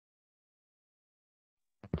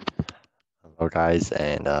Hello guys,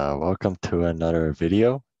 and welcome to another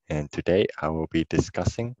video. And today I will be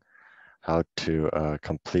discussing how to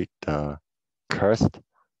complete the cursed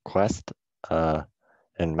quest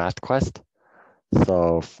in MathQuest.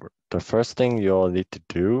 So the first thing you'll need to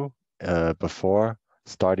do before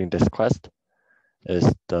starting this quest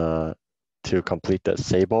is to complete the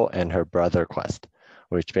Sable and her brother quest,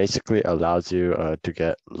 which basically allows you to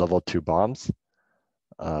get level 2 bombs.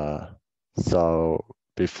 So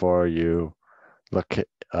before you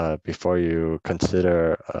before you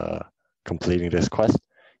consider completing this quest,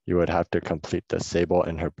 you would have to complete the Sable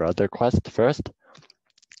and her brother quest first.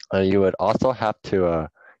 You would also have to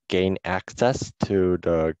gain access to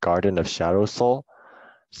the Garden of Shadow Soul.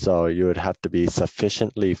 So you would have to be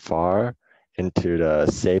sufficiently far into the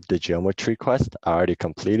Save the Geometry quest. I already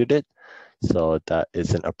completed it, so that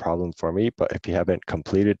isn't a problem for me. But if you haven't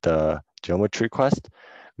completed the Geometry quest,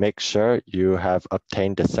 make sure you have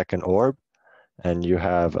obtained the second orb and you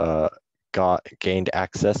have gained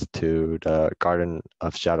access to the Garden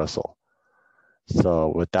of Shadow Soul.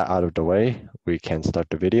 So with that out of the way, we can start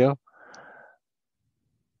the video.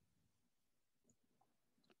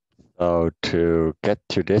 So to get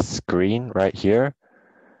to this screen right here,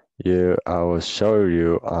 I will show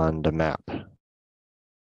you on the map.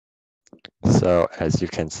 So as you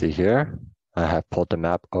can see here, I have pulled the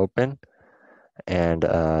map open, and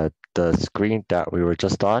the screen that we were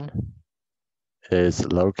just on is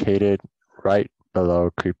located right below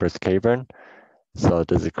Creeper's Cavern. So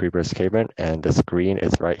this is Creeper's Cavern, and the screen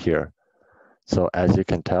is right here. So as you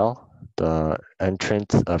can tell, the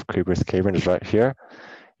entrance of Creeper's Cavern is right here.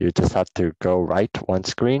 You just have to go right one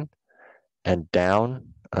screen and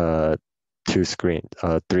down three screens.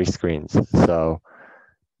 So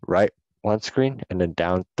right one screen and then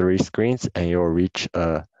down three screens, and you'll reach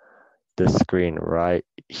this screen right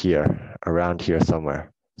here, around here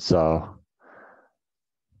somewhere. So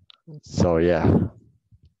yeah.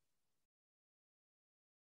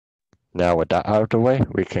 Now with that out of the way,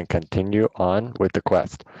 we can continue on with the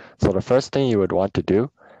quest. So the first thing you would want to do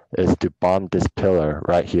is to bomb this pillar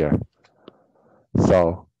right here.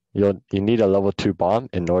 So you need a level 2 bomb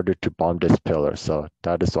in order to bomb this pillar. So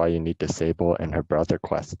that is why you need the Sable and her brother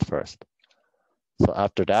quest first. So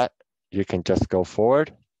after that, you can just go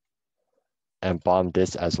forward and bomb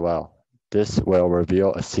this as well. This will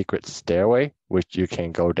reveal a secret stairway which you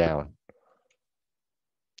can go down.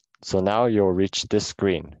 So now you'll reach this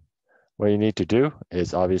screen. What you need to do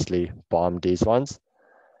is obviously bomb these ones,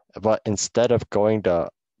 but instead of going the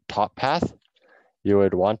top path, you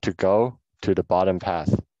would want to go to the bottom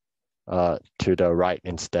path, to the right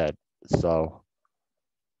instead. So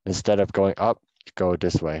instead of going up, go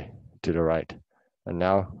this way to the right. And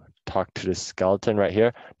now talk to the skeleton right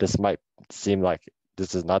here. This might seem like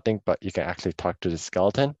this is nothing, but you can actually talk to the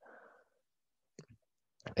skeleton.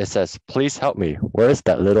 It says, "Please help me. Where is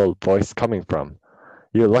that little voice coming from?"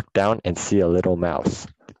 You look down and see a little mouse.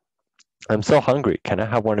 "I'm so hungry. Can I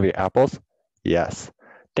have one of your apples?" "Yes."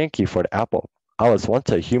 "Thank you for the apple. I was once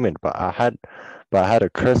a human, but I had a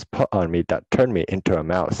curse put on me that turned me into a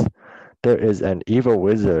mouse. There is an evil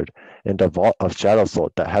wizard in the Vault of Shadow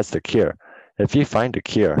Soul that has the cure. If you find the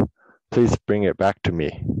cure, please bring it back to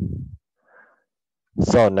me."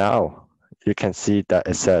 So now you can see that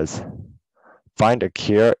it says, "Find a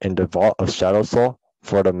cure in the Vault of Shadow Soul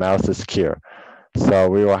for the mouse's cure." So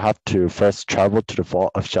we will have to first travel to the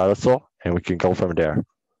Vault of Shadow Soul, and we can go from there.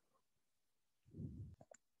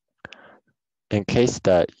 In case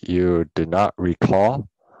that you do not recall,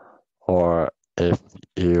 or if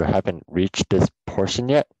you haven't reached this portion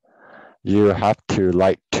yet, you have to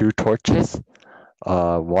light 2 torches,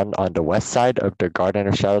 one on the west side of the Garden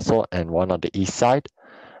of Shadow Soul and one on the east side,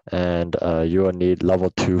 and you will need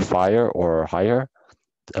level 2 fire or higher.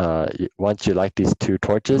 Once you light these 2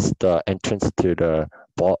 torches, the entrance to the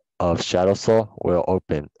Vault of Shadow Soul will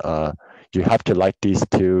open. You have to light these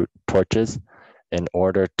 2 torches in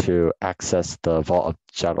order to access the Vault of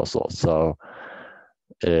Shadow Soul. So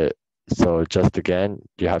just again,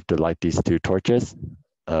 you have to light these 2 torches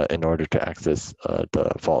in order to access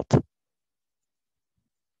the vault.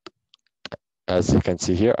 As you can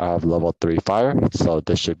see here, I have level 3 fire, so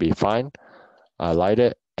this should be fine. I light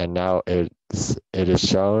it, and now it is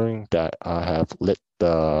showing that I have lit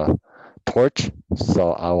the torch,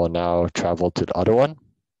 so I will now travel to the other one.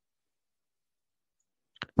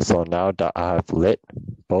 So now that I have lit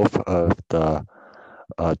both of the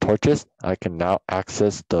torches, I can now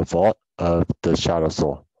access the Vault of the Shadow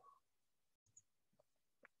Soul.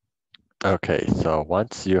 Okay, so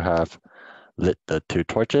once you have lit the 2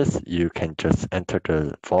 torches, you can just enter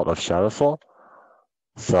the Vault of Shadow Soul.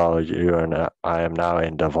 So I am now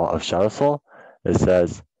in the Vault of Shadow Soul, It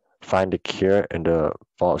says, find the cure in the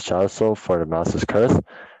Vault Shadow Soul for the mouse's curse.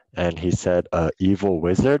 And he said, evil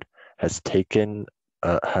wizard has taken,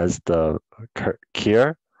 has the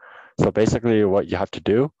cure. So basically what you have to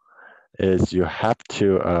do is you have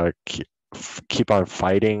to keep on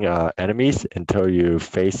fighting enemies until you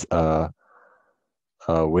face a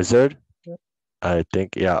wizard. I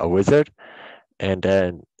think, yeah, a wizard. And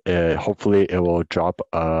then hopefully it will drop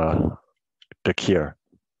the cure.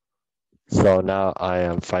 So now I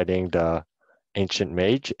am fighting the ancient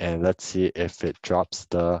mage, and let's see if it drops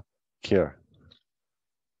the cure.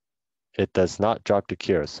 It does not drop the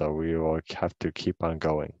cure, so we will have to keep on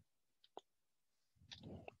going.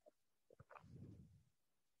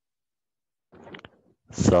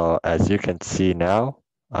 So as you can see now,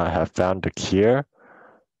 I have found the cure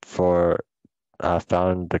for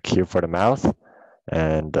the mouse,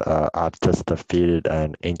 and I've just defeated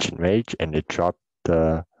an ancient mage, and it dropped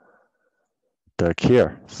the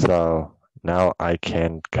cure. So now I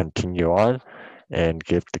can continue on and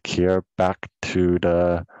give the cure back to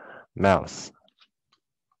the mouse.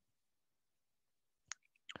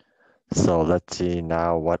 So let's see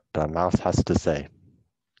now what the mouse has to say.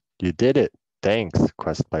 You did it. Thanks,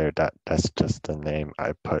 quest player. That's just the name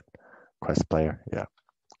I put. Quest player, yeah.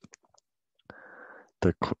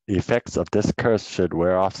 The effects of this curse should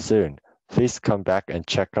wear off soon. Please come back and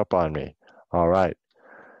check up on me. All right.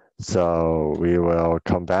 So we will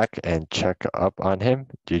come back and check up on him.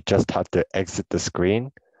 You just have to exit the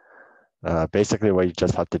screen. Basically, what you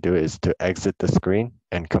just have to do is to exit the screen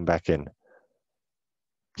and come back in.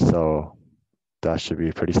 So that should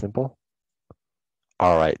be pretty simple.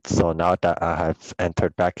 All right, so now that I have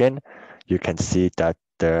entered back in, you can see that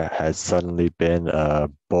there has suddenly been a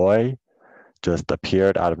boy just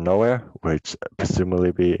appeared out of nowhere, which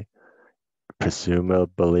presumably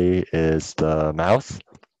is the mouse.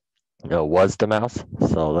 No, was the mouse.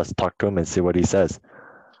 So let's talk to him and see what he says.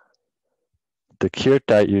 The cure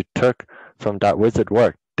that you took from that wizard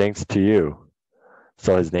worked, thanks to you.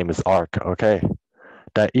 So his name is Ark, okay.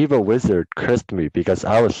 That evil wizard cursed me because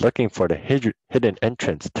I was looking for the hidden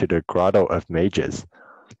entrance to the Grotto of Mages.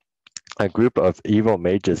 A group of evil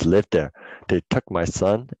mages live there. They took my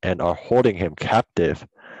son and are holding him captive.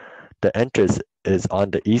 The entrance is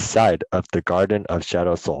on the east side of the Garden of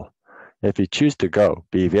Shadow Soul. If you choose to go,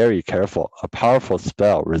 be very careful. A powerful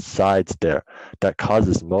spell resides there that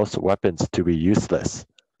causes most weapons to be useless.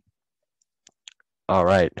 All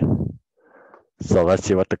right. So let's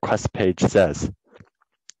see what the quest page says.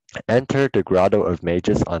 Enter the Grotto of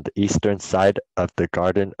Mages on the eastern side of the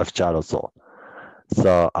Garden of Shadow Soul.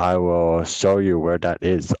 So I will show you where that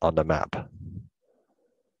is on the map.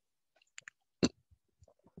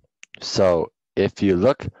 So if you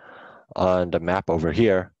look on the map over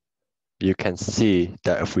here, you can see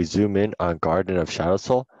that if we zoom in on Garden of Shadow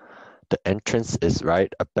Soul, the entrance is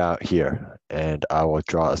right about here. And I will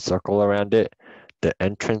draw a circle around it. The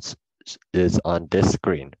entrance is on this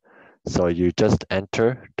screen. So you just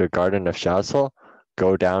enter the Garden of Shadow Soul,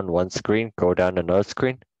 go down one screen, go down another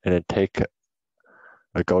screen, and then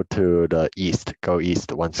go to the east, go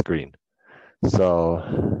east one screen.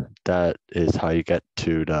 So that is how you get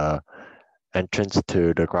to the entrance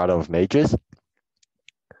to the Grotto of Mages.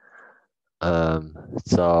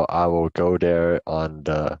 So I will go there on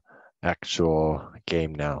the actual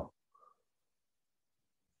game now.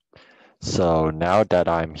 So now that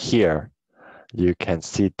I'm here, you can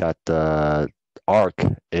see that the Ark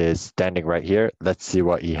is standing right here. Let's see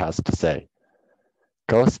what he has to say.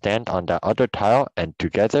 Go stand on that other tile and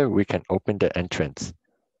together we can open the entrance.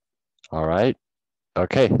 All right.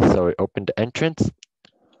 Okay, so we opened the entrance.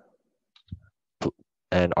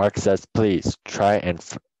 And Ark says, please try and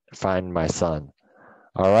find my son.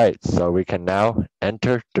 All right, so we can now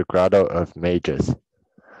enter the Grotto of Mages.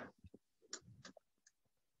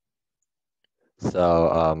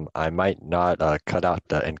 So I might not cut out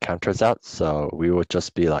the encounters out, so we will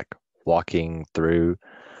just be like walking through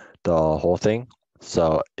the whole thing.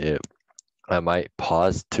 So I might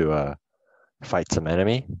pause to fight some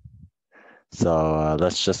enemy. So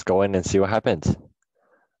let's just go in and see what happens.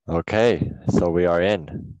 Okay, so we are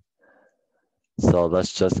in. So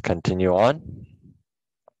let's just continue on.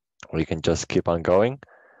 We can just keep on going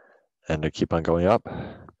and keep on going up.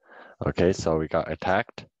 Okay, so we got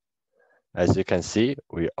attacked. As you can see,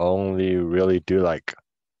 we only really do like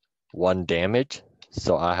 1 damage.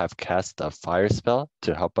 So I have cast a fire spell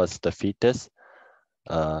to help us defeat this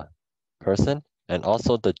person. And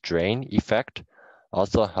also the drain effect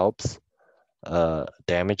also helps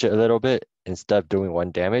damage it a little bit. Instead of doing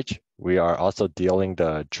 1 damage, we are also dealing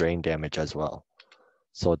the drain damage as well.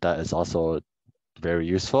 So that is also very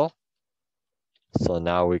useful. So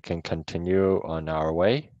now we can continue on our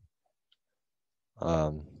way.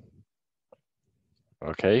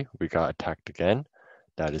 Okay, we got attacked again.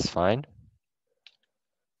 That is fine.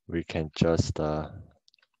 We can just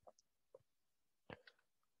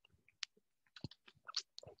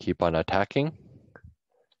keep on attacking.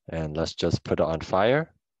 And let's just put it on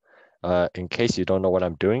fire. In case you don't know what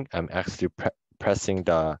I'm doing, I'm actually pressing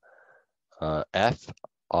the F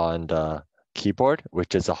on the keyboard,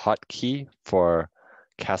 which is a hotkey for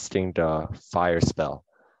casting the fire spell.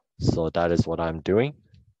 So that is what I'm doing.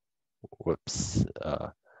 Whoops,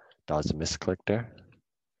 that was a misclick there.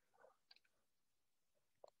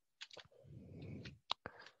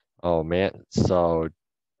 Oh man, so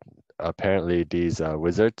apparently these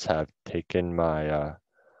wizards have taken my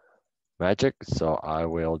magic, so I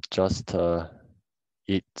will just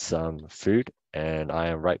eat some food and I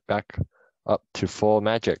am right back up to full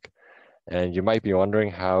magic. And you might be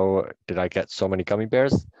wondering, how did I get so many gummy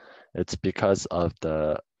bears? It's because of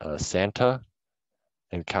the Santa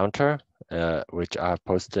encounter, which I have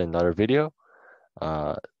posted in another video.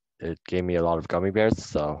 It gave me a lot of gummy bears,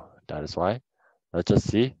 so that is why. Let's just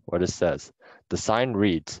see what it says. The sign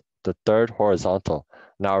reads, the third horizontal.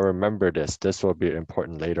 Now remember this will be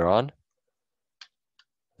important later on.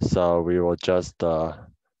 So we will just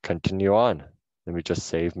continue on. Let me just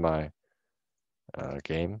save my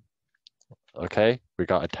game. Okay, we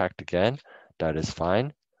got attacked again. That is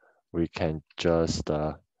fine. We can just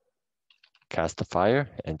cast the fire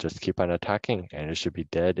and just keep on attacking, and it should be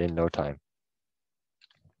dead in no time.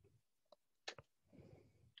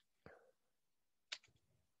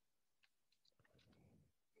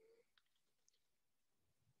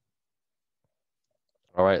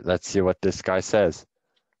 All right, let's see what this guy says.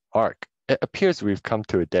 Ark, it appears we've come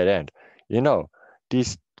to a dead end. You know,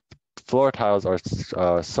 these floor tiles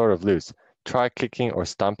are sort of loose. Try kicking or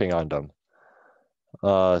stomping on them.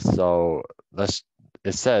 So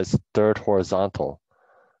it says third horizontal.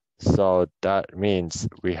 So that means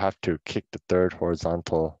we have to kick the third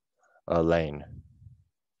horizontal lane.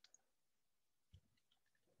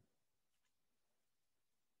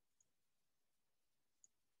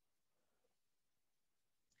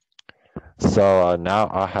 So now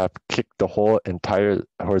I have kicked the whole entire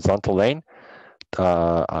horizontal lane.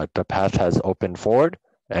 The path has opened forward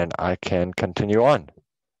and I can continue on.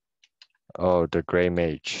 Oh, the gray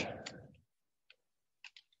mage.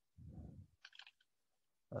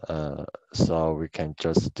 So we can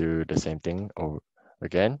just do the same thing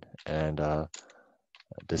again, and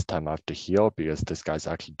this time I have to heal because this guy's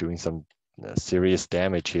actually doing some serious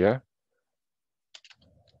damage here.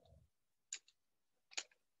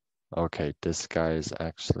 Okay, this guy is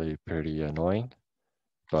actually pretty annoying,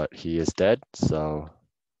 but he is dead, so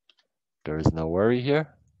there is no worry here.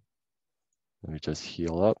 Let me just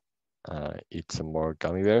heal up, eat some more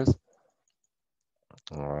gummy bears.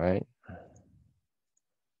 All right.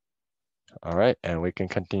 All right, and we can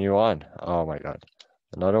continue on. Oh my God,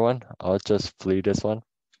 another one. I'll just flee this one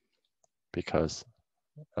because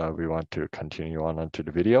we want to continue on onto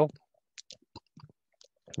the video.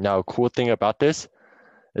 Now, cool thing about this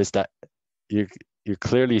is that you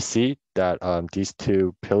clearly see that these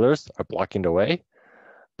two pillars are blocking the way,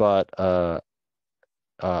 but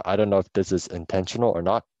I don't know if this is intentional or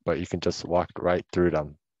not, but you can just walk right through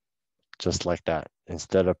them, just like that.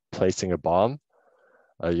 Instead of placing a bomb,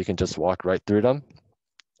 you can just walk right through them.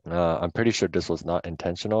 I'm pretty sure this was not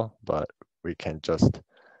intentional, but we can just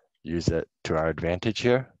use it to our advantage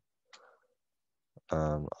here.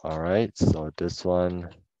 All right, so this one's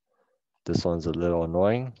a little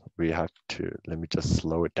annoying. We have to, let me just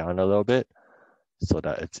slow it down a little bit so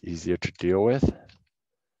that it's easier to deal with.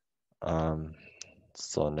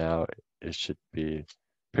 So now it should be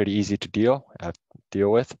pretty easy to deal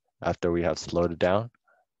with after we have slowed it down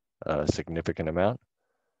a significant amount.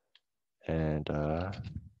 And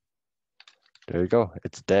there you go,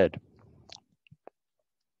 it's dead.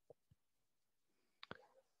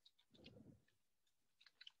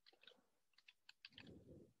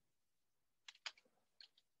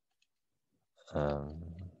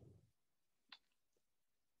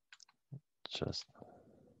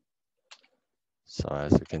 So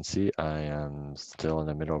as you can see, I am still in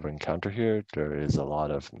the middle of an encounter here. There is a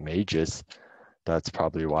lot of mages. That's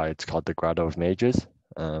probably why it's called the Grotto of Mages.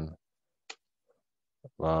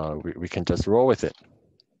 We can just roll with it.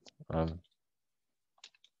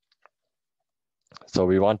 So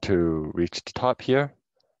we want to reach the top here.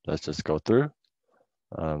 Let's just go through.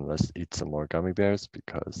 Let's eat some more gummy bears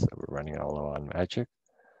because we're running out low on magic.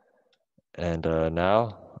 And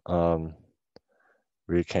now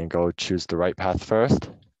we can go choose the right path first.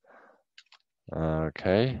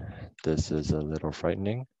 Okay, this is a little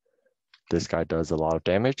frightening. This guy does a lot of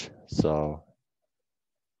damage, so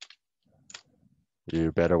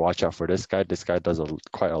you better watch out for this guy. This guy does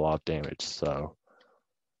quite a lot of damage, so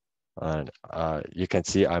and you can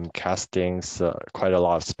see I'm casting quite a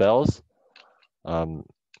lot of spells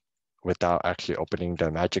without actually opening the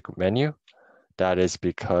magic menu. That is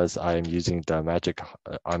because I'm using the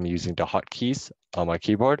hotkeys on my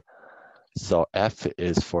keyboard. So F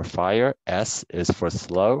is for fire, S is for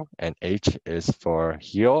slow, and H is for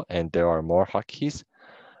heal, and there are more hotkeys,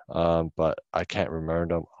 but I can't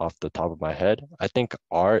remember them off the top of my head. I think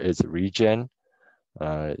R is regen.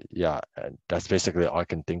 Yeah, that's basically all I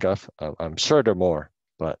can think of. I'm sure there are more,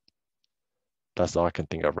 but that's all I can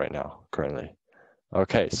think of right now, currently.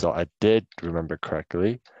 Okay, so I did remember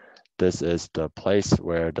correctly. This is the place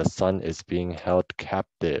where the sun is being held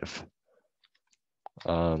captive.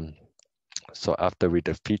 So after we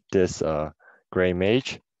defeat this gray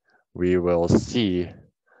mage, we will see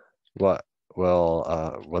what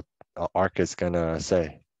Ark is gonna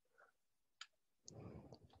say.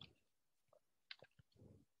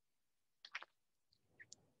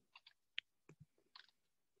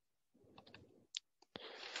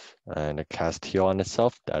 And it cast heal on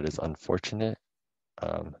itself. That is unfortunate,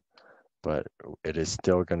 but it is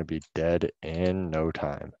still gonna be dead in no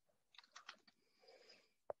time.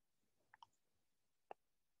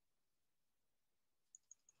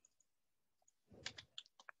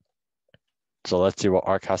 So let's see what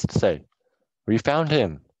Ark has to say. We found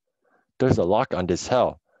him. There's a lock on this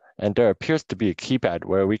cell, and there appears to be a keypad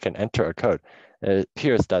where we can enter a code. It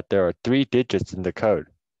appears that there are 3 digits in the code.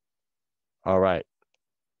 All right,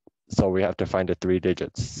 so we have to find the 3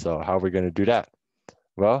 digits. So how are we going to do that?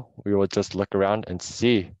 Well, we will just look around and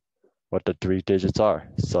see what the 3 digits are.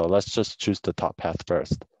 So let's just choose the top path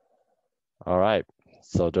first. All right,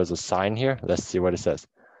 so there's a sign here. Let's see what it says.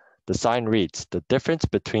 The sign reads, the difference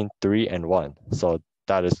between 3 and 1. So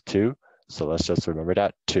that is 2. So let's just remember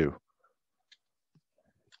that, 2.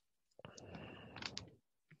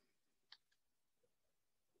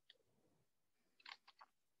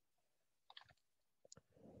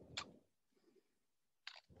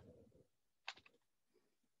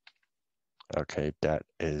 Okay, that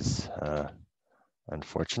is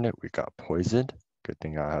unfortunate. We got poisoned. Good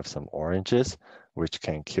thing I have some oranges, which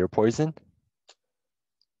can cure poison.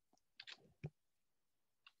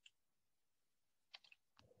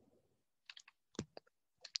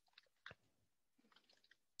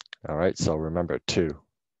 All right, so remember 2.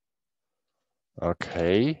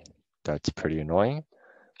 Okay, that's pretty annoying.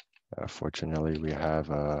 Fortunately, we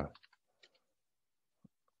have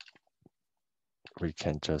we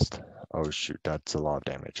can just, oh shoot, that's a lot of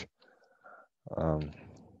damage.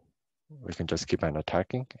 We can just keep on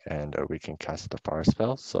attacking, and we can cast the fire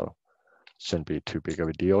spell, so shouldn't be too big of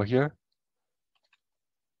a deal here.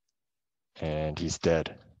 And he's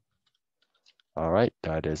dead. All right,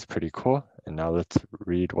 that is pretty cool. And now let's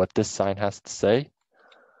read what this sign has to say.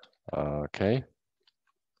 Okay.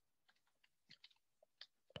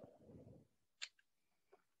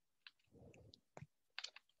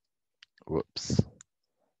 Whoops,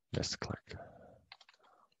 misclick.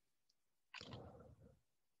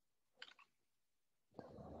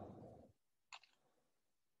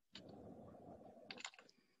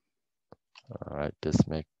 All right, this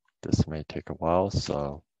may take a while,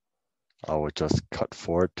 so I will just cut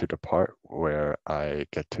forward to the part where I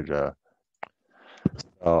get to the.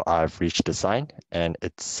 So I've reached the sign, and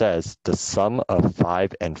it says the sum of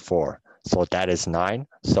 5 and 4. So that is 9.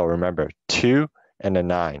 So remember, 2 and a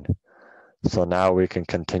 9. So now we can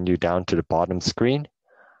continue down to the bottom screen.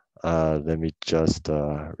 Let me just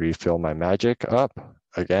refill my magic up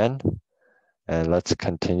again. And let's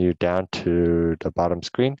continue down to the bottom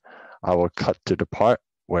screen. I will cut to the part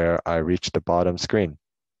where I reach the bottom screen.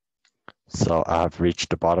 So I have reached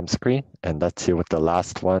the bottom screen, and let's see what the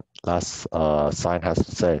last sign has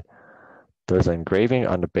to say. There's an engraving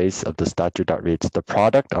on the base of the statue that reads, the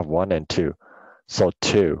product of 1 and 2. So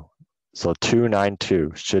 2. So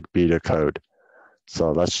 292 should be the code.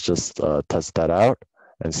 So let's just test that out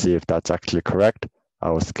and see if that's actually correct. I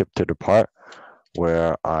will skip to the part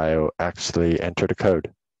where I actually enter the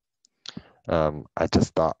code. I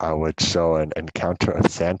just thought I would show an encounter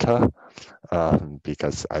of Santa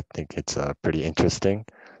because I think it's pretty interesting.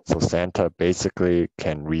 So Santa basically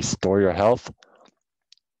can restore your health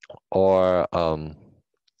or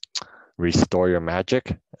restore your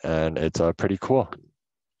magic, and it's pretty cool.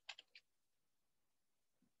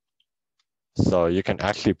 So you can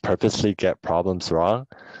actually purposely get problems wrong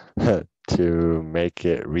to make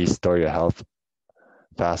it restore your health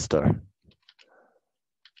faster.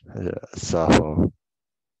 Yeah, so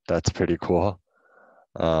that's pretty cool.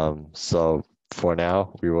 So for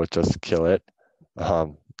now, we will just kill it,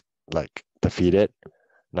 um, like defeat it,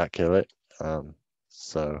 not kill it.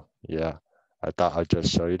 So yeah, I thought I'd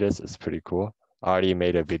just show you this. It's pretty cool. I already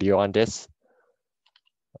made a video on this,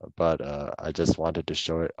 but I just wanted to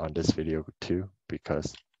show it on this video too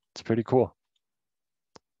because it's pretty cool.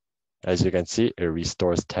 As you can see, it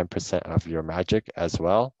restores 10% of your magic as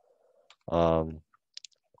well. And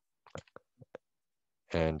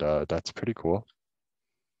that's pretty cool.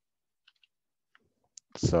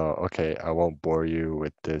 So, okay, I won't bore you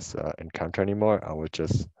with this encounter anymore. I will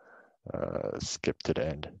just skip to the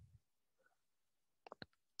end.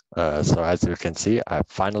 So as you can see, I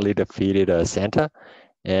finally defeated Santa,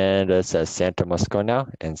 and it says Santa must go now,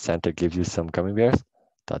 and Santa gives you some gummy bears.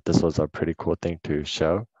 Thought this was a pretty cool thing to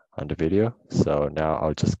show on the video. So now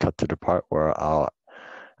I'll just cut to the part where I'll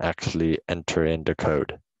actually enter in the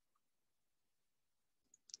code.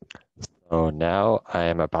 So now I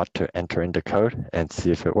am about to enter in the code and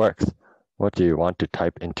see if it works. What do you want to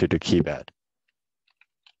type into the keypad?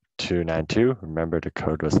 292. Remember the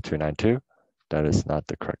code was 292. That is not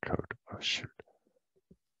the correct code. Oh shoot.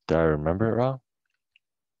 Did I remember it wrong?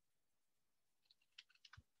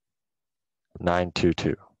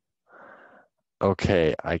 922.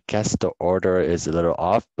 Okay, I guess the order is a little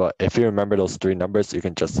off, but if you remember those three numbers, you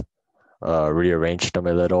can just rearrange them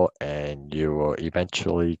a little and you will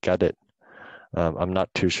eventually get it. I'm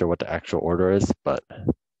not too sure what the actual order is, but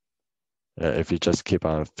if you just keep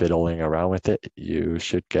on fiddling around with it, you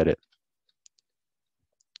should get it.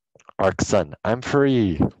 Arc Sun, I'm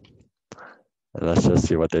free. Let's just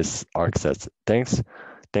see what this arc says. Thanks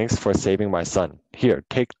for saving my son. Here,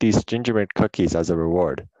 take these gingerbread cookies as a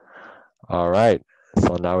reward. All right.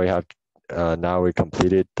 So now we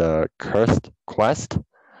completed the cursed quest,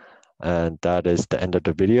 and that is the end of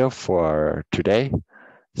the video for today.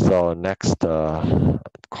 So next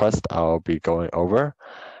quest, I'll be going over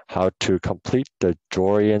how to complete the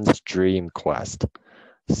Jorian's Dream quest.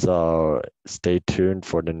 So stay tuned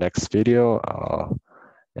for the next video,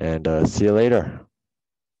 and see you later.